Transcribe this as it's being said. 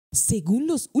Según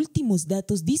los últimos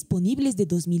datos disponibles de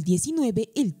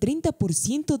 2019, el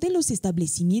 30% de los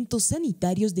establecimientos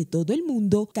sanitarios de todo el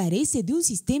mundo carece de un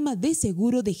sistema de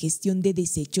seguro de gestión de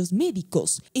desechos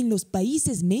médicos. En los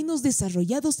países menos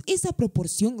desarrollados, esa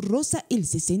proporción roza el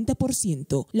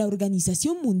 60%. La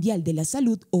Organización Mundial de la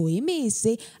Salud,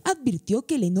 OMS, advirtió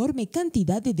que la enorme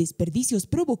cantidad de desperdicios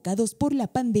provocados por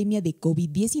la pandemia de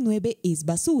COVID-19 es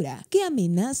basura, que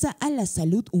amenaza a la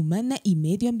salud humana y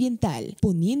medioambiental,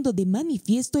 poniendo de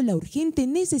manifiesto la urgente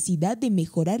necesidad de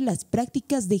mejorar las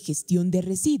prácticas de gestión de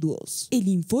residuos. El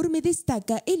informe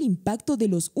destaca el impacto de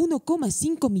los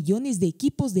 1,5 millones de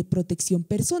equipos de protección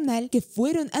personal que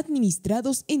fueron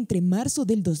administrados entre marzo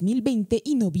del 2020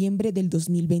 y noviembre del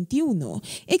 2021,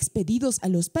 expedidos a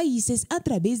los países a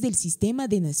través del sistema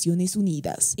de Naciones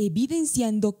Unidas,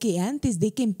 evidenciando que antes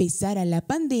de que empezara la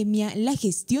pandemia, la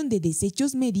gestión de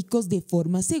desechos médicos de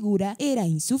forma segura era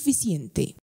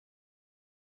insuficiente.